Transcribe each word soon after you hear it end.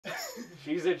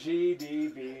She's a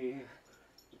GDB.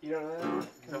 You know that?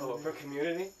 No. For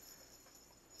Community?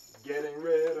 Getting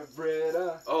rid of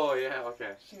Britta. Oh, yeah,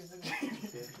 okay. She's a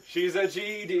GDB. Yeah. She's a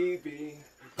GDB.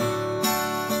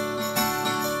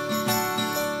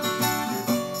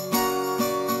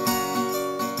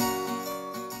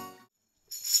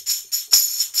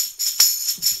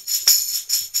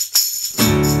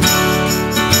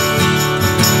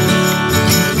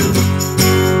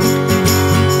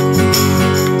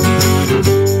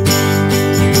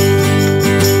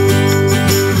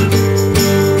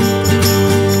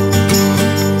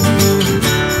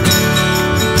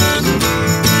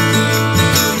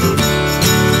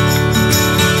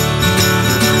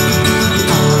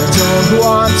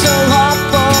 Want a lot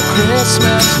for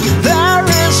Christmas. There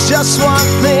is just one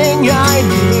thing I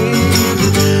need.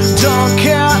 Don't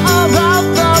care about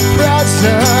the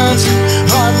presents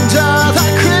under the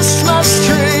Christmas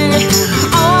tree.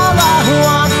 All I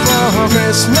want for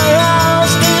Christmas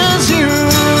is you.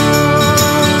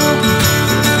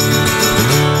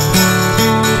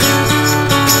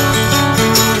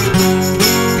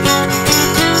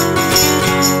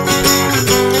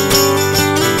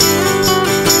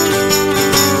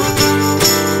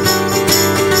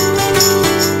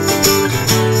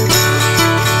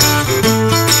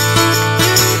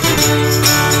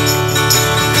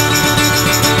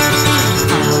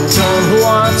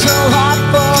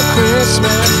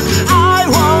 I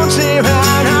won't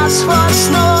even ask for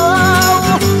snow,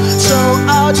 so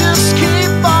I'll just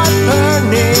keep on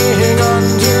burning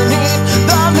underneath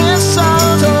the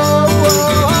mistletoe.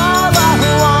 All I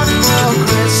want for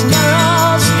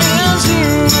Christmas is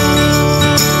you.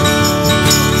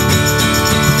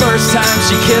 First time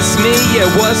she kissed me, it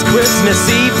was Christmas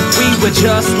Eve. We were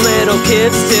just little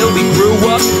kids till we grew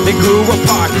up and grew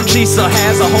apart. She still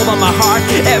has a hold on my heart.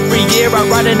 Every year I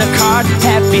write in a card,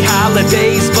 happy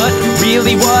holidays. But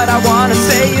really what I wanna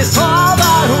say is, all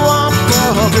I want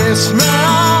for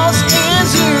Christmas